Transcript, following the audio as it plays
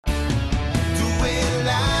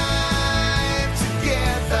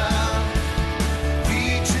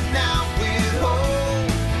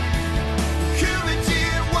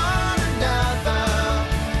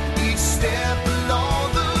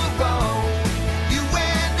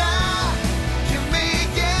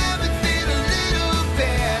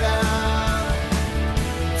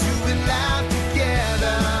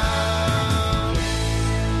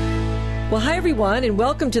Hi, everyone, and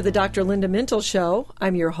welcome to the Dr. Linda Mintle Show.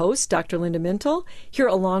 I'm your host, Dr. Linda Mintle, here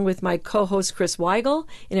along with my co-host, Chris Weigel.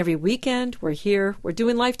 And every weekend, we're here, we're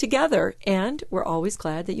doing life together, and we're always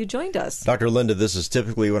glad that you joined us. Dr. Linda, this is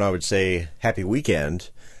typically when I would say happy weekend,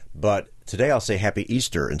 but today I'll say happy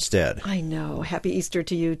Easter instead. I know. Happy Easter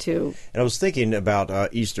to you, too. And I was thinking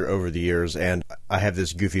about Easter over the years, and I have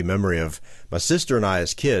this goofy memory of my sister and I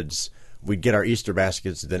as kids. We'd get our Easter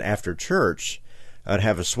baskets, then after church, I'd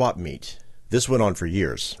have a swap meet. This went on for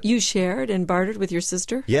years. You shared and bartered with your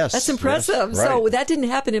sister? Yes. That's impressive. Yes, right. So that didn't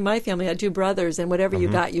happen in my family. I had two brothers, and whatever you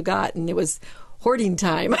got, and it was hoarding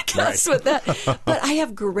time, I guess, with that. But I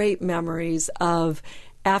have great memories of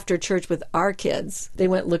after church with our kids. They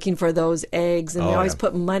went looking for those eggs, and they always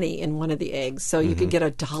put money in one of the eggs, so you could get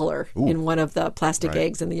 $1 in one of the plastic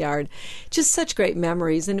eggs in the yard. Just such great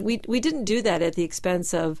memories. And we didn't do that at the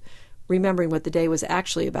expense of remembering what the day was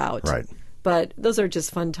actually about. Right. But those are just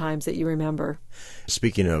fun times that you remember.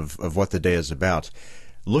 Speaking of what the day is about,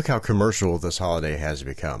 look how commercial this holiday has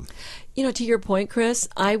become. You know, to your point, Chris,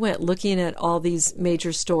 I went looking at all these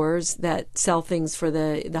major stores that sell things for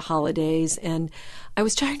the holidays, and I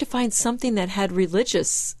was trying to find something that had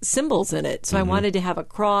religious symbols in it. So I wanted to have a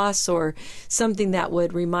cross or something that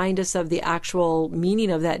would remind us of the actual meaning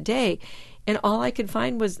of that day. And all I could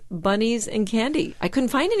find was bunnies and candy. I couldn't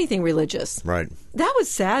find anything religious. Right. That was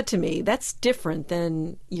sad to me. That's different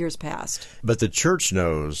than years past. But the church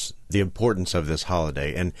knows the importance of this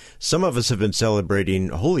holiday, and some of us have been celebrating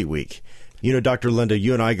Holy Week. You know, Dr. Linda,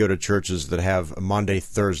 you and I go to churches that have Maundy,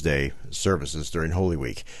 Thursday services during Holy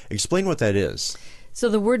Week. Explain what that is. So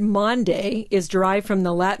the word Maundy is derived from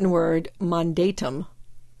the Latin word mandatum.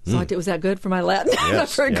 So was that good for my Latin? Yes, I'm not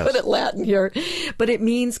very good at Latin here. But it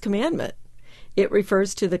means commandment. It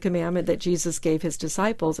refers to the commandment that Jesus gave his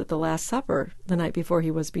disciples at the Last Supper, the night before he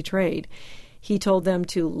was betrayed. He told them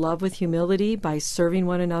to love with humility by serving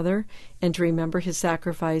one another and to remember his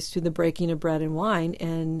sacrifice through the breaking of bread and wine,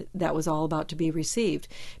 and that was all about to be received.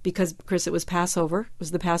 Because, Chris, it was Passover. It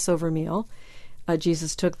was the Passover meal.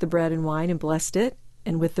 Jesus took the bread and wine and blessed it.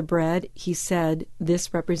 And with the bread, he said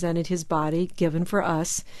this represented his body given for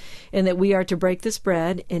us, and that we are to break this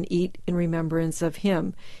bread and eat in remembrance of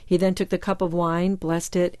him. He then took the cup of wine,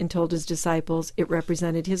 blessed it, and told his disciples it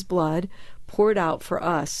represented his blood poured out for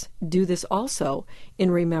us. Do this also in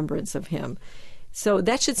remembrance of him. So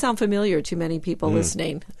that should sound familiar to many people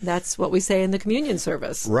listening. That's what we say in the communion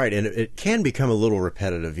service. Right, and it can become a little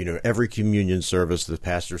repetitive. You know, every communion service, the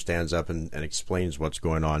pastor stands up and explains what's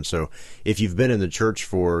going on. So if you've been in the church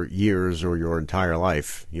for years or your entire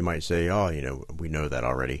life, you might say, oh, you know, we know that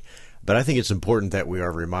already. But I think it's important that we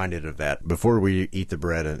are reminded of that before we eat the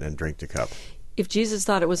bread and drink the cup. If Jesus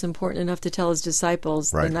thought it was important enough to tell his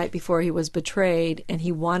disciples the night before he was betrayed, and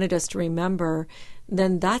he wanted us to remember,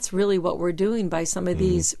 then that's really what we're doing by some of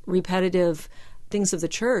these repetitive things of the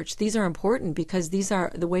church. These are important because these are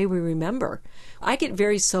the way we remember. I get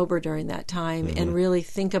very sober during that time and really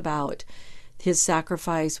think about his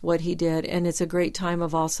sacrifice, what he did, and it's a great time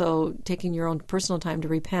of also taking your own personal time to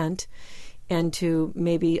repent and to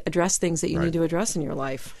maybe address things that you need to address in your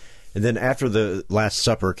life. And then after the Last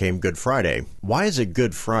Supper came Good Friday. Why is it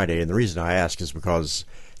Good Friday? And the reason I ask is because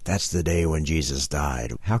that's the day when Jesus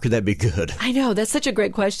died. How could that be good? I know. That's such a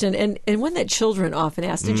great question. And one that children often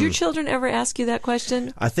ask. Did your children ever ask you that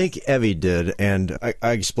question? I think Evie did. And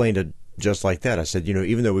I explained it just like that. I said, you know,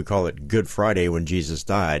 even though we call it Good Friday when Jesus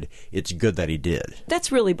died, it's good that he did.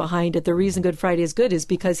 That's really behind it. The reason Good Friday is good is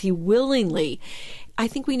because he willingly, I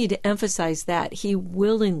think we need to emphasize that, he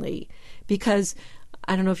willingly, because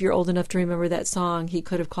I don't know if you're old enough to remember that song, He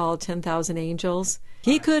Could Have Called 10,000 Angels.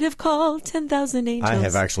 He could have called 10,000 angels. I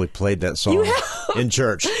have actually played that song in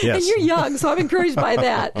church. Yes. And you're young, so I'm encouraged by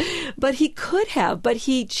that. But he could have, but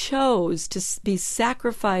he chose to be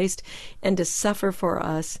sacrificed and to suffer for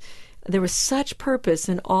us. There was such purpose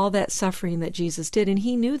in all that suffering that Jesus did, and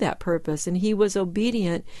he knew that purpose, and he was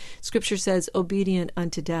obedient. Scripture says, obedient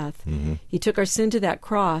unto death. He took our sin to that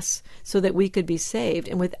cross so that we could be saved,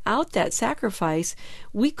 and without that sacrifice,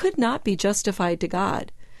 we could not be justified to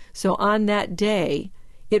God. So on that day,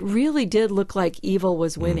 it really did look like evil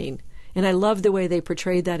was winning. And I love the way they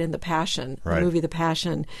portrayed that in The Passion, the movie The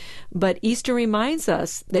Passion. But Easter reminds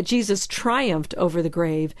us that Jesus triumphed over the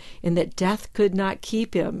grave and that death could not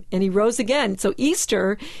keep him. And he rose again. So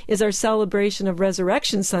Easter is our celebration of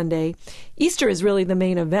Resurrection Sunday. Easter is really the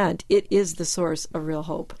main event. It is the source of real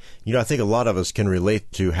hope. You know, I think a lot of us can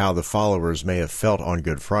relate to how the followers may have felt on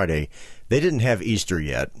Good Friday. They didn't have Easter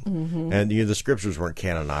yet, and the scriptures weren't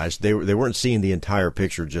canonized. They weren't seeing the entire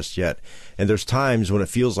picture just yet. And there's times when it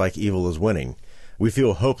feels like evil is winning. We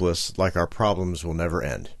feel hopeless, like our problems will never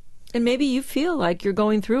end. And maybe you feel like you're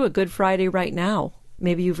going through a Good Friday right now.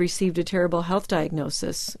 Maybe you've received a terrible health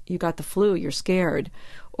diagnosis. You got the flu, you're scared.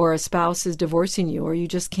 Or a spouse is divorcing you, or you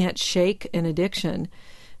just can't shake an addiction.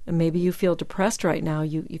 And maybe you feel depressed right now.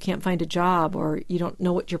 You can't find a job, or you don't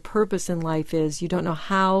know what your purpose in life is. You don't know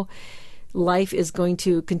how life is going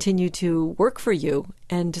to continue to work for you,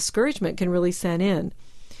 and discouragement can really set in.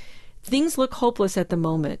 Things look hopeless at the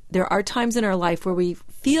moment. There are times in our life where we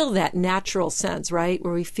feel that natural sense, right?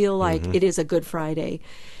 Where we feel like it is a Good Friday.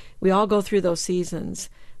 We all go through those seasons.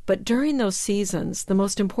 But during those seasons, the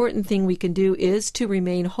most important thing we can do is to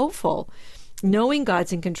remain hopeful, knowing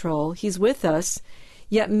God's in control. He's with us.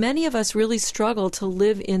 Yet many of us really struggle to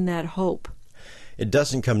live in that hope. It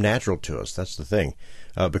doesn't come natural to us. That's the thing,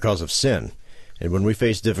 because of sin. And when we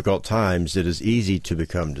face difficult times, it is easy to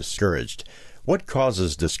become discouraged. What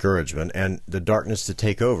causes discouragement and the darkness to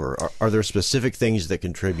take over? Are there specific things that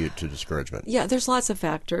contribute to discouragement? Yeah, there's lots of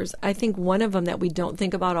factors. I think one of them that we don't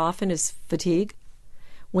think about often is fatigue.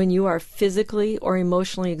 When you are physically or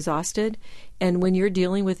emotionally exhausted, and when you're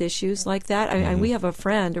dealing with issues like that. We have a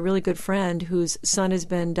friend, a really good friend, whose son has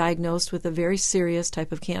been diagnosed with a very serious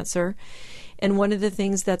type of cancer. And one of the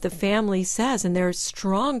things that the family says, and they're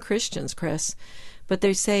strong Christians, Chris, but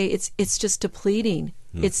they say it's just depleting.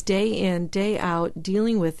 It's day in, day out,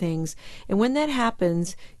 dealing with things. And when that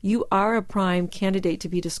happens, you are a prime candidate to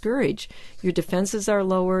be discouraged. Your defenses are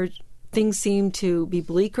lowered. Things seem to be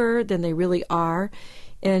bleaker than they really are.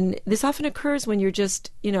 And this often occurs when you're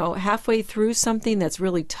just, halfway through something that's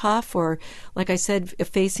really tough, or, like I said,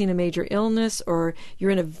 facing a major illness, or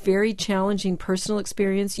you're in a very challenging personal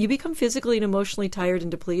experience. You become physically and emotionally tired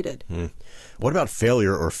and depleted. What about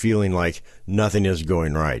failure or feeling like nothing is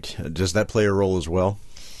going right? Does that play a role as well?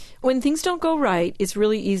 When things don't go right, it's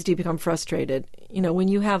really easy to become frustrated. When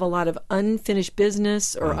you have a lot of unfinished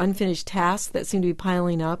business or unfinished tasks that seem to be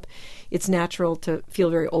piling up, it's natural to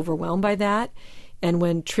feel very overwhelmed by that. And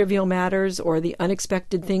when trivial matters or the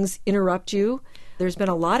unexpected things interrupt you, there's been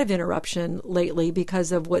a lot of interruption lately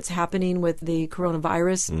because of what's happening with the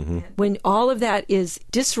coronavirus. When all of that is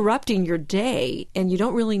disrupting your day and you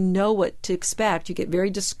don't really know what to expect, you get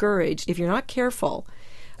very discouraged. If you're not careful,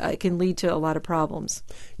 it can lead to a lot of problems.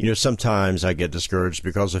 Sometimes I get discouraged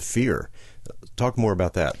because of fear. Talk more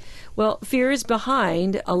about that. Well, fear is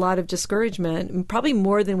behind a lot of discouragement, probably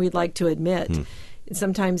more than we'd like to admit.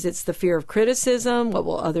 Sometimes it's the fear of criticism. What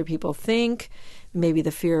will other people think? Maybe the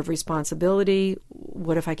fear of responsibility.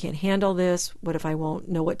 What if I can't handle this? What if I won't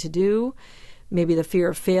know what to do? Maybe the fear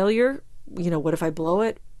of failure. What if I blow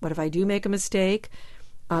it? What if I do make a mistake?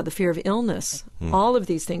 The fear of illness. All of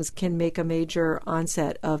these things can make a major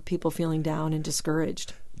onset of people feeling down and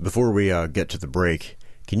discouraged. Before we get to the break,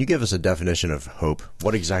 can you give us a definition of hope?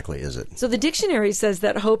 What exactly is it? So the dictionary says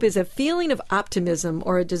that hope is a feeling of optimism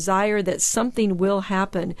or a desire that something will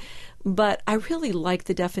happen. But I really like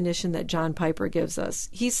the definition that John Piper gives us.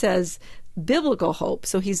 He says biblical hope.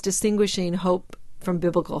 So he's distinguishing hope from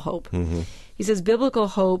biblical hope. He says biblical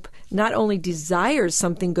hope not only desires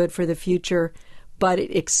something good for the future, but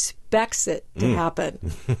it expects it to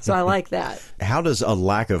happen. So I like that. How does a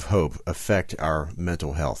lack of hope affect our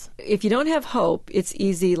mental health? If you don't have hope, it's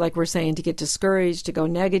easy, like we're saying, to get discouraged, to go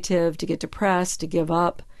negative, to get depressed, to give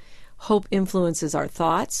up. Hope influences our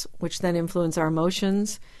thoughts, which then influence our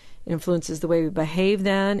emotions. It influences the way we behave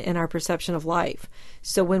then and our perception of life.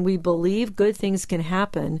 So when we believe good things can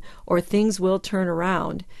happen or things will turn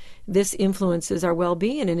around, this influences our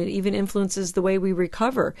well-being, and it even influences the way we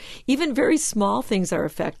recover. Even very small things are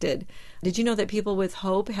affected. Did you know that people with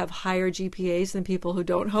hope have higher GPAs than people who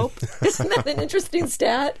don't hope? Isn't that an interesting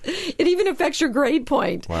stat? It even affects your grade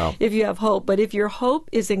point if you have hope. But if your hope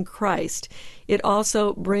is in Christ, it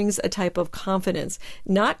also brings a type of confidence.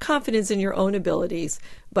 Not confidence in your own abilities,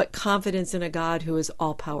 but confidence in a God who is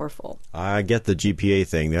all-powerful. I get the GPA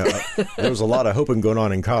thing. There was a lot of hoping going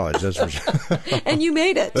on in college, that's for sure. And you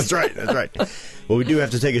made it. That's right. Well, we do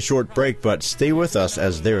have to take a short break, but stay with us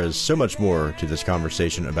as there is so much more to this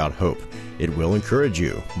conversation about hope. It will encourage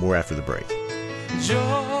you. More after the break.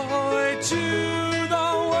 Joy to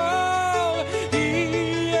the world,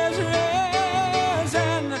 He is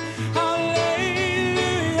risen.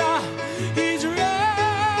 Hallelujah, He's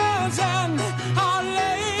risen.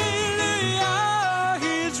 Hallelujah,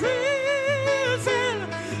 He's risen.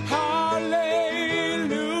 Hallelujah,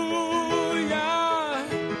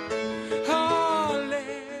 hallelujah.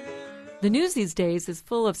 The news these days is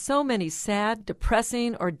full of so many sad,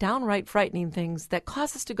 depressing, or downright frightening things that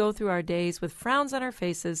cause us to go through our days with frowns on our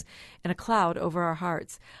faces and a cloud over our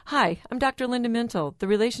hearts. Hi, I'm Dr. Linda Mintle, the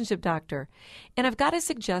relationship doctor, and I've got a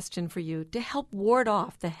suggestion for you to help ward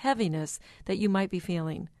off the heaviness that you might be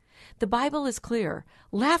feeling. The Bible is clear.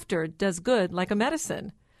 Laughter does good like a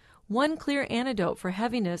medicine. One clear antidote for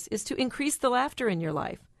heaviness is to increase the laughter in your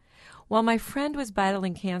life. While my friend was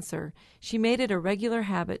battling cancer, she made it a regular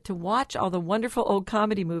habit to watch all the wonderful old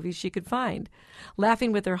comedy movies she could find.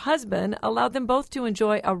 Laughing with her husband allowed them both to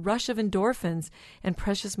enjoy a rush of endorphins and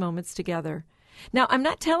precious moments together. Now, I'm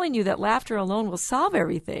not telling you that laughter alone will solve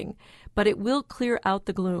everything, but it will clear out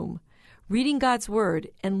the gloom. Reading God's Word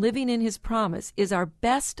and living in His promise is our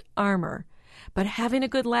best armor. But having a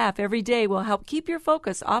good laugh every day will help keep your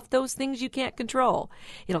focus off those things you can't control.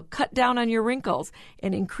 It'll cut down on your wrinkles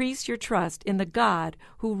and increase your trust in the God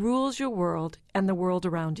who rules your world and the world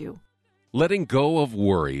around you. Letting Go of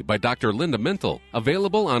Worry by Dr. Linda Mintle,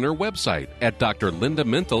 available on her website at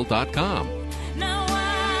drlindamintle.com. Now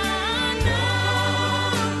I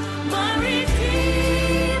know my Redeemer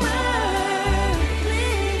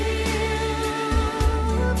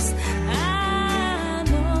lives. I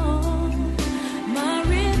know my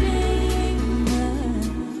Redeemer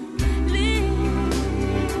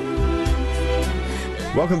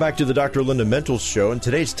lives. Welcome back to the Dr. Linda Mintle Show, and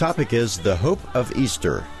today's topic is the hope of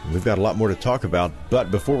Easter. We've got a lot more to talk about,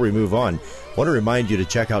 but before we move on, I want to remind you to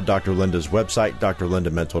check out Dr. Linda's website,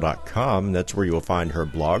 drlindamintle.com. That's where you will find her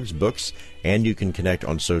blogs, books, and you can connect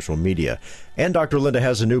on social media. And Dr. Linda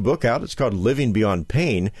has a new book out. It's called Living Beyond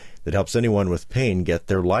Pain, that helps anyone with pain get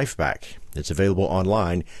their life back. It's available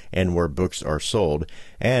online and where books are sold.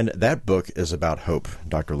 And that book is about hope,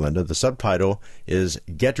 Dr. Linda. The subtitle is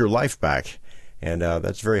Get Your Life Back. And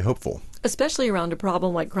that's very hopeful. Especially around a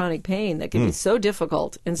problem like chronic pain that can be so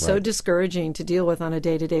difficult and so discouraging to deal with on a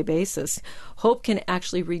day-to-day basis. Hope can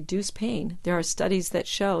actually reduce pain. There are studies that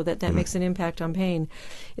show that makes an impact on pain.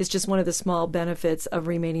 It's just one of the small benefits of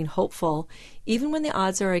remaining hopeful, even when the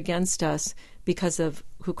odds are against us because of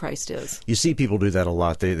who Christ is. You see people do that a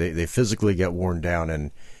lot. They physically get worn down, and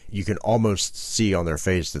you can almost see on their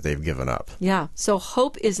face that they've given up. Yeah. So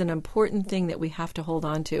hope is an important thing that we have to hold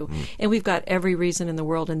on to. And we've got every reason in the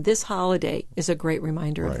world. And this holiday is a great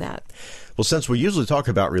reminder of that. Well, since we usually talk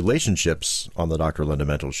about relationships on the Dr. Linda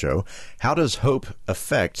Mintle Show, how does hope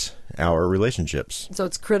affect our relationships? So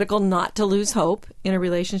it's critical not to lose hope in a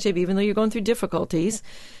relationship, even though you're going through difficulties.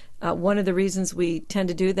 One of the reasons we tend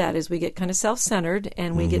to do that is we get kind of self-centered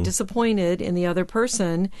and we get disappointed in the other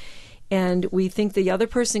person. And we think the other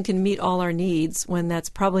person can meet all our needs when that's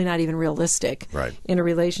probably not even realistic in a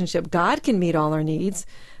relationship. God can meet all our needs.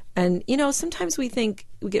 And, you know, sometimes we think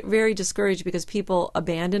we get very discouraged because people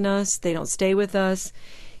abandon us, they don't stay with us,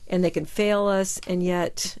 and they can fail us. And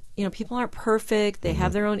yet, you know, people aren't perfect. They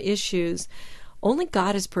have their own issues. Only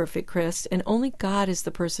God is perfect, Chris, and only God is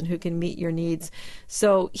the person who can meet your needs.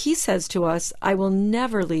 So He says to us, I will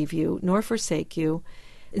never leave you nor forsake you.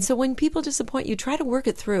 And so when people disappoint you, try to work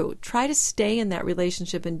it through. Try to stay in that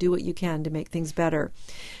relationship and do what you can to make things better.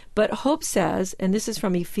 But hope says, and this is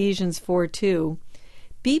from Ephesians 4:2,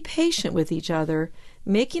 be patient with each other,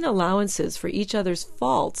 making allowances for each other's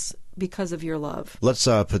faults because of your love. Let's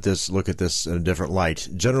look at this in a different light.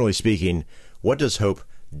 Generally speaking, what does hope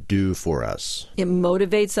do for us? It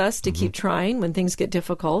motivates us to keep trying when things get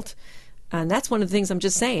difficult. And that's one of the things I'm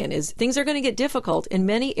just saying is things are going to get difficult in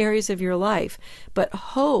many areas of your life, but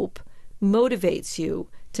hope motivates you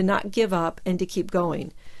to not give up and to keep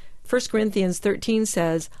going. 1 Corinthians 13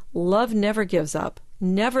 says, love never gives up,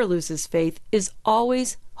 never loses faith, is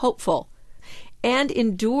always hopeful, and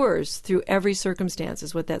endures through every circumstance,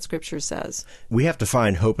 is what that scripture says. We have to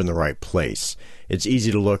find hope in the right place. It's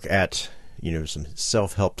easy to look at, some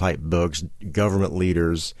self-help type books, government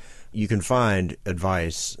leaders. You can find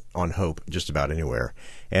advice on hope just about anywhere.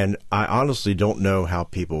 And I honestly don't know how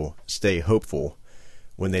people stay hopeful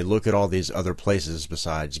when they look at all these other places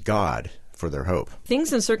besides God for their hope.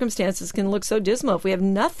 Things and circumstances can look so dismal if we have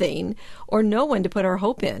nothing or no one to put our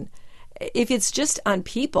hope in. If it's just on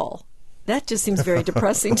people, that just seems very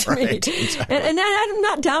depressing to me. Exactly. And I'm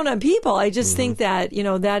not down on people. I just think that,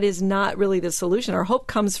 that is not really the solution. Our hope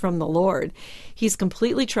comes from the Lord. He's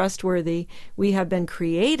completely trustworthy. We have been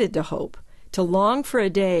created to hope, to long for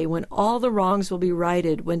a day when all the wrongs will be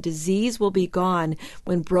righted, when disease will be gone,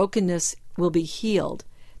 when brokenness will be healed.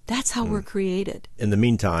 That's how we're created. In the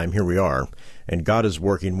meantime, here we are, and God is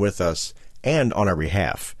working with us and on our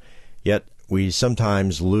behalf. Yet we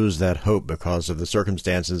sometimes lose that hope because of the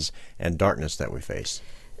circumstances and darkness that we face.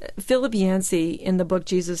 Philip Yancey, in the book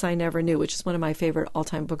Jesus I Never Knew, which is one of my favorite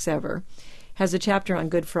all-time books ever, has a chapter on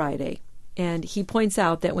Good Friday. And he points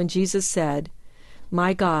out that when Jesus said,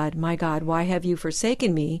 my God, why have you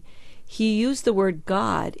forsaken me?" he used the word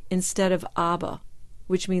God instead of Abba,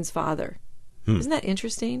 which means Father. Isn't that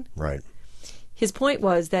interesting? Right. His point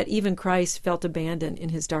was that even Christ felt abandoned in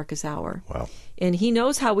his darkest hour. Wow. And he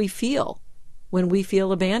knows how we feel when we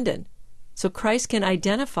feel abandoned. So Christ can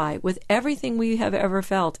identify with everything we have ever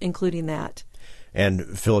felt, including that.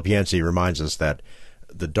 And Philip Yancey reminds us that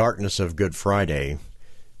the darkness of Good Friday,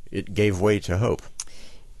 it gave way to hope.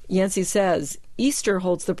 Yancey says, Easter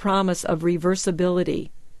holds the promise of reversibility.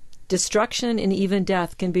 Destruction and even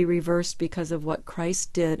death can be reversed because of what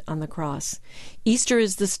Christ did on the cross. Easter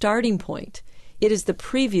is the starting point. It is the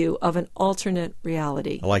preview of an alternate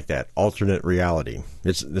reality. I like that. Alternate reality.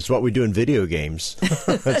 It's what we do in video games.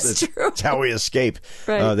 That's true. It's how we escape.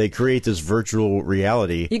 Right. They create this virtual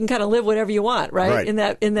reality. You can kind of live whatever you want, right?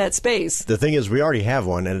 Right. In that space. The thing is, we already have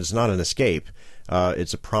one, and it's not an escape.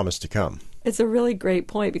 It's a promise to come. It's a really great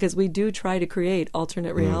point because we do try to create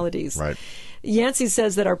alternate realities. Right. Yancey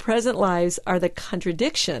says that our present lives are the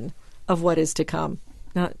contradiction of what is to come.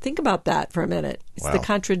 Now, think about that for a minute. It's Wow. the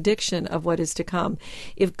contradiction of what is to come.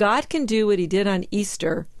 If God can do what he did on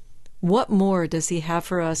Easter, what more does he have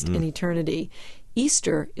for us in eternity?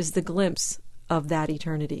 Easter is the glimpse of that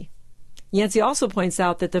eternity. Yancey also points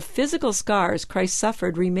out that the physical scars Christ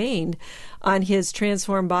suffered remained on his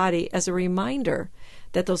transformed body as a reminder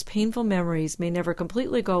that those painful memories may never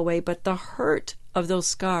completely go away, but the hurt of those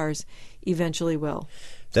scars eventually will.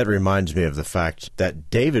 That reminds me of the fact that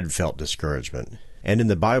David felt discouragement. And in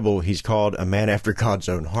the Bible, he's called a man after God's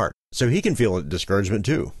own heart. So he can feel discouragement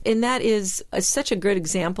too. And that is such a good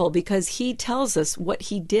example because he tells us what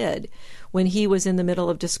he did when he was in the middle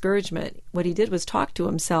of discouragement. What he did was talk to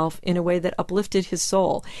himself in a way that uplifted his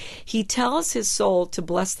soul. He tells his soul to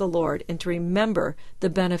bless the Lord and to remember the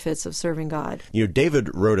benefits of serving God. You know,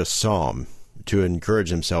 David wrote a psalm to encourage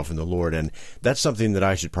himself in the Lord, and that's something that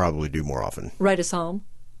I should probably do more often. Write a psalm.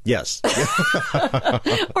 Yes.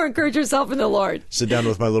 Or encourage yourself in the Lord. Sit down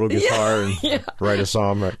with my little guitar and write a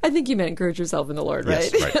psalm. Right? I think you meant encourage yourself in the Lord,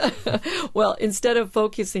 right? Yes, right. Well, instead of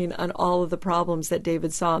focusing on all of the problems that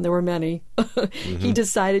David saw, and there were many, he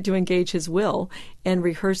decided to engage his will and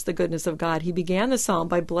rehearse the goodness of God. He began the psalm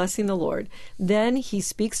by blessing the Lord. Then he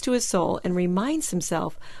speaks to his soul and reminds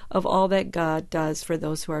himself of all that God does for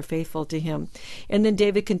those who are faithful to him. And then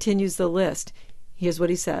David continues the list. Here's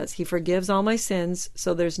what he says. He forgives all my sins,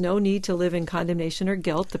 so there's no need to live in condemnation or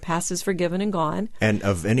guilt. The past is forgiven and gone. And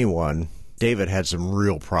of anyone, David had some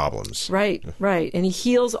real problems. Right. And he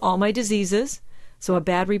heals all my diseases, so a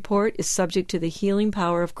bad report is subject to the healing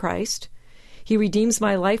power of Christ. He redeems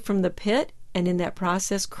my life from the pit, and in that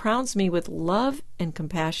process crowns me with love and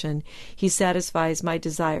compassion. He satisfies my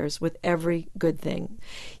desires with every good thing.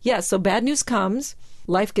 Yes, so bad news comes.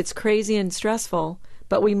 Life gets crazy and stressful.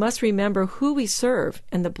 But we must remember who we serve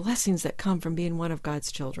and the blessings that come from being one of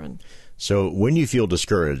God's children. So when you feel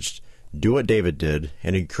discouraged, do what David did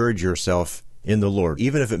and encourage yourself in the Lord,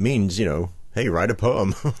 even if it means, hey, write a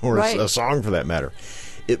poem or Right. a song for that matter.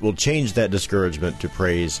 It will change that discouragement to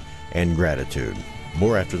praise and gratitude.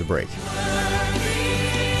 More after the break.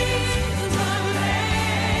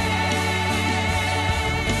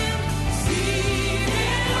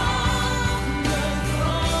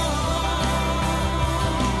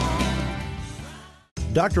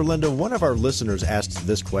 Dr. Linda, one of our listeners asked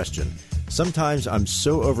this question. Sometimes I'm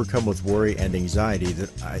so overcome with worry and anxiety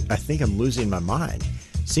that I think I'm losing my mind.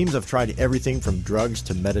 Seems I've tried everything from drugs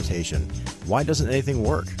to meditation. Why doesn't anything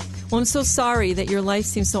work? Well, I'm so sorry that your life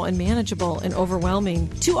seems so unmanageable and overwhelming.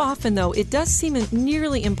 Too often, though, it does seem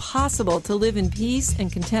nearly impossible to live in peace and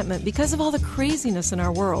contentment because of all the craziness in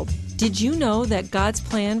our world. Did you know that God's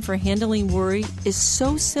plan for handling worry is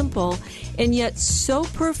so simple and yet so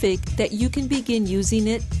perfect that you can begin using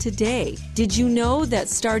it today? Did you know that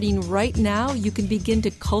starting right now, you can begin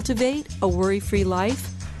to cultivate a worry-free life?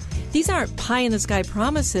 These aren't pie-in-the-sky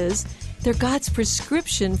promises. They're God's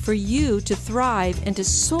prescription for you to thrive and to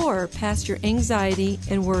soar past your anxiety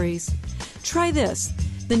and worries. Try this.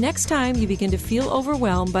 The next time you begin to feel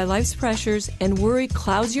overwhelmed by life's pressures and worry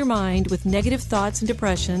clouds your mind with negative thoughts and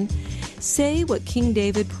depression, say what King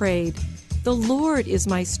David prayed. The Lord is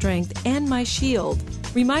my strength and my shield.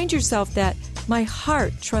 Remind yourself that my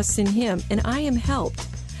heart trusts in Him and I am helped.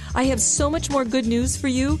 I have so much more good news for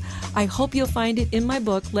you. I hope you'll find it in my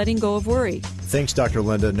book, Letting Go of Worry. Thanks, Dr.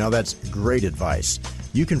 Linda. Now that's great advice.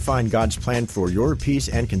 You can find God's plan for your peace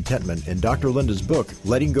and contentment in Dr. Linda's book,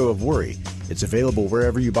 Letting Go of Worry. It's available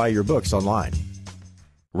wherever you buy your books online.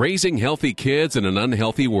 Raising Healthy Kids in an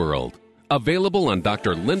Unhealthy World. Available on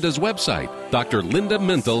Dr. Linda's website,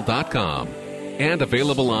 drlindamintle.com. And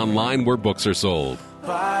available online where books are sold.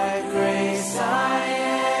 By grace I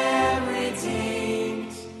am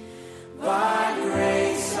redeemed. By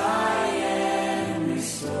grace I am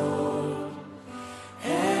restored.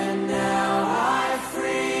 And now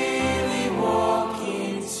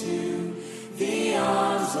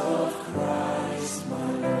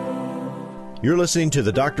You're listening to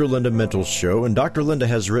the Dr. Linda Mintle Show, and Dr. Linda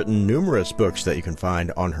has written numerous books that you can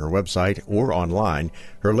find on her website or online.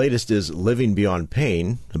 Her latest is Living Beyond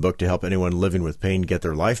Pain, a book to help anyone living with pain get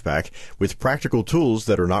their life back with practical tools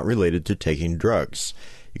that are not related to taking drugs.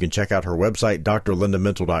 You can check out her website,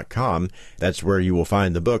 drlindamintle.com. That's where you will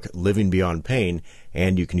find the book, Living Beyond Pain,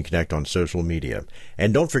 and you can connect on social media.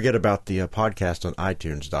 And don't forget about the podcast on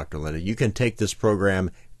iTunes, Dr. Linda. You can take this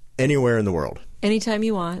program anywhere in the world. Anytime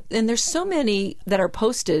you want. And there's so many that are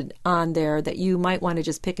posted on there that you might want to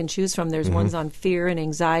just pick and choose from. There's ones on fear and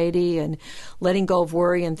anxiety and letting go of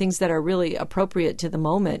worry and things that are really appropriate to the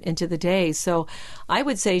moment and to the day. So I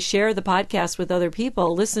would say share the podcast with other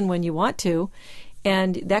people. Listen when you want to.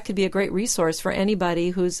 And that could be a great resource for anybody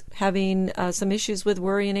who's having some issues with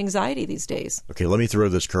worry and anxiety these days. Okay, let me throw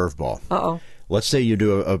this curveball. Uh-oh. Let's say you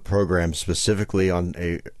do a program specifically on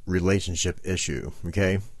a relationship issue,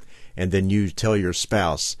 okay? And then you tell your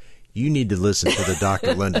spouse, you need to listen to the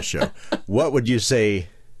Dr. Linda Show. What would you say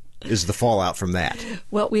is the fallout from that?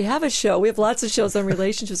 Well, we have a show. We have lots of shows on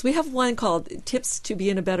relationships. We have one called Tips to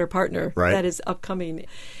Being a Better Partner that is upcoming.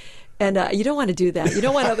 And you don't want to do that. You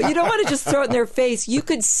don't want to just throw it in their face. You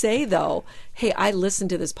could say, though, hey, I listened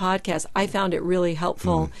to this podcast. I found it really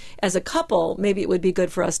helpful. As a couple, maybe it would be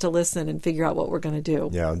good for us to listen and figure out what we're going to do.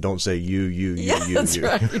 Yeah, don't say you. That's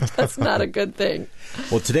right. That's not a good thing.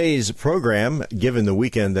 Well, today's program, given the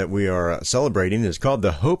weekend that we are celebrating, is called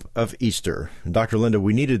The Hope of Easter. And Dr. Linda,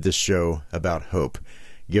 we needed this show about hope,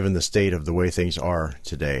 given the state of the way things are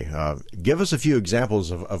today. Give us a few examples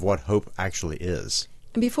of what hope actually is.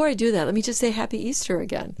 And before I do that, let me just say Happy Easter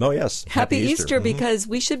again. Oh, yes. Happy Easter, because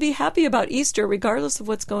we should be happy about Easter regardless of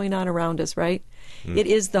what's going on around us, right? It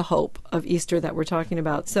is the hope of Easter that we're talking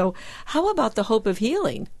about. So how about the hope of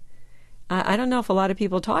healing? I don't know if a lot of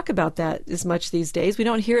people talk about that as much these days. We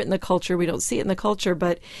don't hear it in the culture. We don't see it in the culture.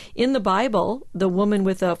 But in the Bible, the woman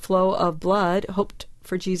with a flow of blood hoped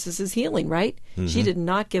for Jesus' healing, right? She did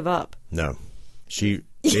not give up. No. She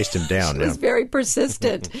chased him down. She was very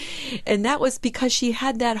persistent. And that was because she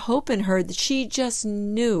had that hope in her that she just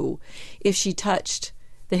knew if she touched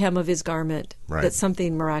the hem of his garment that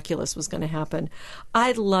something miraculous was going to happen.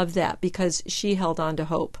 I love that because she held on to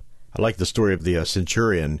hope. I like the story of the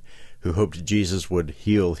centurion who hoped Jesus would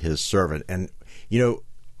heal his servant. And, you know,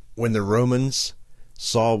 when the Romans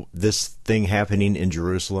saw this thing happening in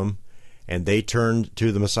Jerusalem and they turned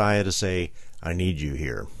to the Messiah to say, I need you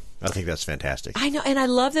here. I think that's fantastic. I know, and I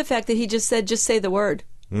love the fact that he just said, just say the word.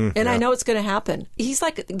 I know it's going to happen. He's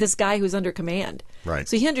like this guy who's under command. Right.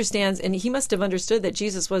 So he understands, and he must have understood that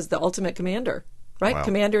Jesus was the ultimate commander, right? Wow.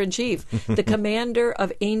 Commander-in-chief. The commander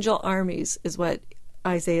of angel armies is what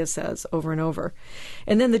Isaiah says over and over.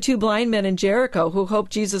 And then the two blind men in Jericho who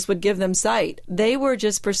hoped Jesus would give them sight, they were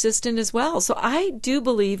just persistent as well. So I do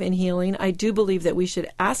believe in healing. I do believe that we should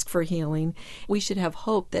ask for healing. We should have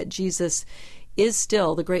hope that Jesus is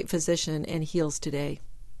still the great physician and heals today.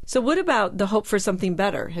 So what about the hope for something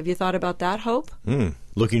better? Have you thought about that hope?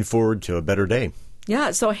 Looking forward to a better day.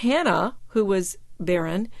 Yeah, so Hannah, who was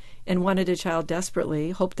barren and wanted a child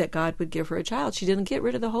desperately, hoped that God would give her a child. She didn't get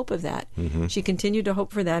rid of the hope of that. She continued to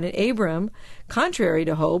hope for that. And Abram, contrary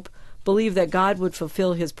to hope, believed that God would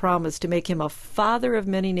fulfill his promise to make him a father of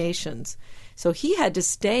many nations. So he had to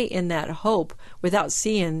stay in that hope without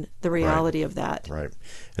seeing the reality of that. Right.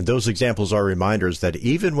 And those examples are reminders that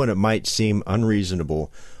even when it might seem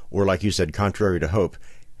unreasonable or, like you said, contrary to hope,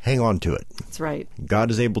 hang on to it. That's right.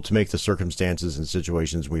 God is able to make the circumstances and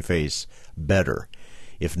situations we face better,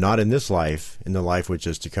 if not in this life, in the life which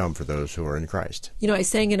is to come for those who are in Christ. You know, I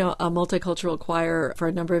sang in a multicultural choir for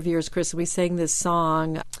a number of years, Chris, and we sang this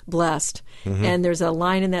song, Blessed. And there's a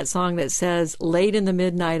line in that song that says, late in the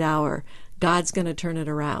midnight hour, God's going to turn it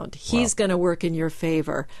around. He's going to work in your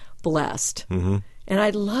favor. Blessed. And I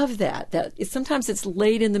love that sometimes it's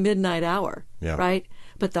late in the midnight hour, right?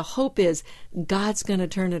 But the hope is God's going to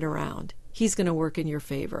turn it around. He's going to work in your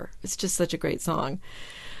favor. It's just such a great song.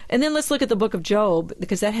 And then let's look at the book of Job,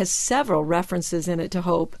 because that has several references in it to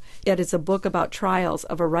hope. Yet it's a book about trials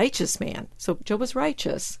of a righteous man. So Job was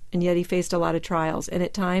righteous, and yet he faced a lot of trials. And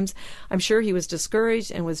at times, I'm sure he was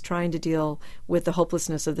discouraged and was trying to deal with the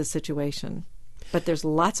hopelessness of the situation. But there's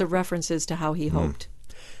lots of references to how he hoped.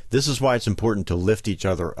 This is why it's important to lift each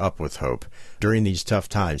other up with hope during these tough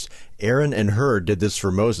times. Aaron and Hur did this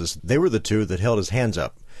for Moses. They were the two that held his hands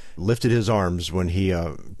up, lifted his arms when he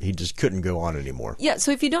just couldn't go on anymore. Yeah,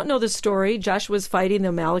 so if you don't know the story, Joshua was fighting the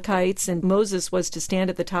Amalekites, and Moses was to stand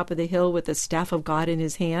at the top of the hill with the staff of God in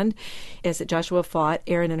his hand. As Joshua fought,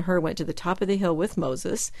 Aaron and Hur went to the top of the hill with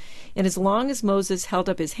Moses, and as long as Moses held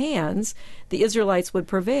up his hands, the Israelites would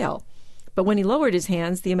prevail. But when he lowered his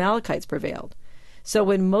hands, the Amalekites prevailed. So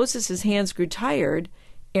when Moses' hands grew tired,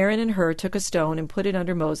 Aaron and Hur took a stone and put it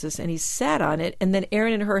under Moses, and he sat on it, and then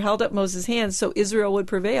Aaron and Hur held up Moses' hands so Israel would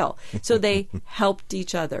prevail. So they helped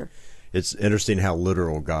each other. It's interesting how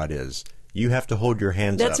literal God is. You have to hold your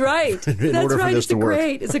hands That's up. Right. in That's order right. for this to work.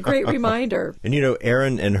 It's a great reminder. And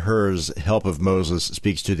Aaron and Hur's help of Moses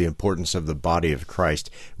speaks to the importance of the body of Christ.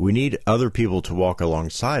 We need other people to walk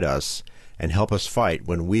alongside us and help us fight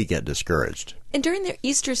when we get discouraged. And during the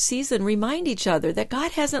Easter season, remind each other that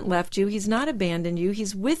God hasn't left you. He's not abandoned you.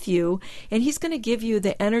 He's with you, and He's going to give you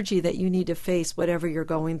the energy that you need to face whatever you're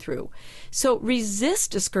going through. So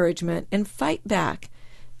resist discouragement and fight back.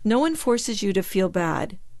 No one forces you to feel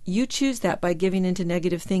bad. You choose that by giving into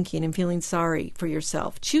negative thinking and feeling sorry for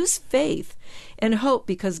yourself. Choose faith and hope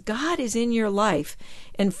because God is in your life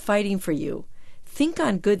and fighting for you. Think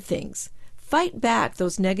on good things. Fight back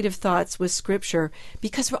those negative thoughts with Scripture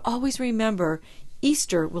because we'll always remember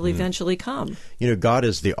Easter will eventually come. God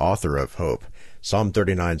is the author of hope. Psalm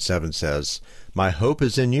 39:7 says, "My hope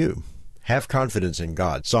is in you. Have confidence in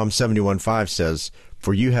God." Psalm 71:5 says,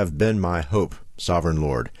 "For you have been my hope, sovereign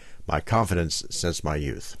Lord, my confidence since my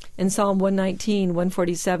youth." And Psalm 119,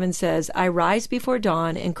 147 says, "I rise before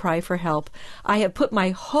dawn and cry for help. I have put my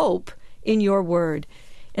hope in your word."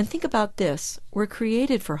 And think about this. We're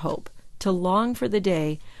created for hope, to long for the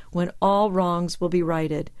day when all wrongs will be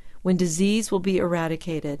righted, when disease will be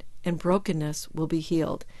eradicated, and brokenness will be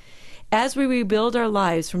healed. As we rebuild our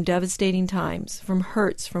lives from devastating times, from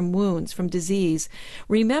hurts, from wounds, from disease,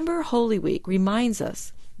 remember Holy Week reminds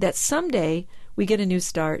us that someday we get a new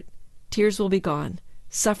start. Tears will be gone.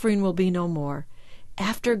 Suffering will be no more.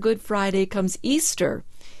 After Good Friday comes Easter.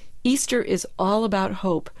 Easter is all about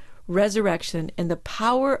hope, resurrection, and the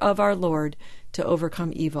power of our Lord to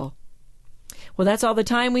overcome evil. Well, that's all the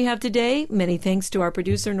time we have today. Many thanks to our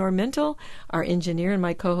producer, Norm Mintle, our engineer, and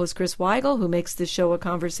my co-host, Chris Weigel, who makes this show a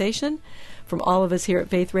conversation. From all of us here at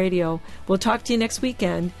Faith Radio, we'll talk to you next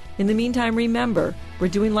weekend. In the meantime, remember, we're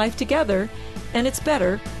doing life together, and it's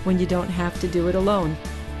better when you don't have to do it alone.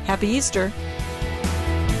 Happy Easter.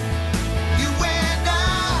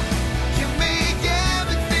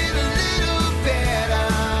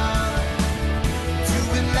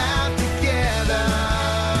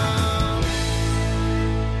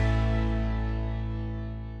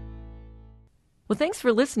 Well, thanks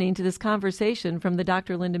for listening to this conversation from the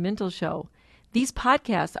Dr. Linda Mintle Show. These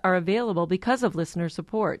podcasts are available because of listener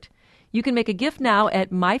support. You can make a gift now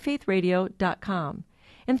at myfaithradio.com.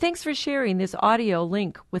 And thanks for sharing this audio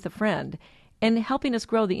link with a friend and helping us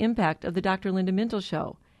grow the impact of the Dr. Linda Mintle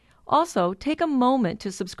Show. Also, take a moment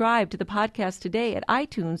to subscribe to the podcast today at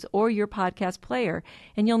iTunes or your podcast player,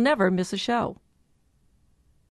 and you'll never miss a show.